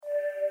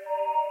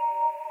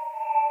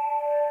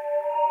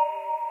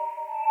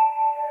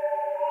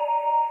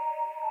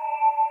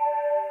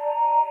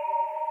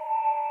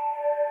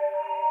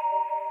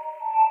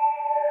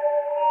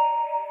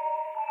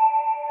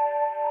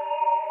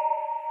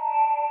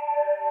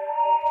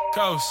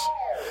Coast.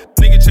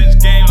 Nigga change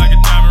the game like a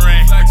diamond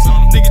ring.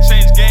 Nigga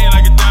change the game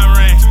like a diamond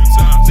ring.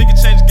 Nigga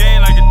change the game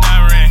like a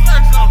diamond ring.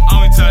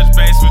 Only touch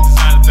base with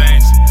designer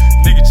things.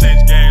 Nigga change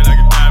the game like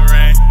a diamond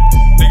ring.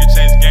 Nigga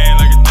change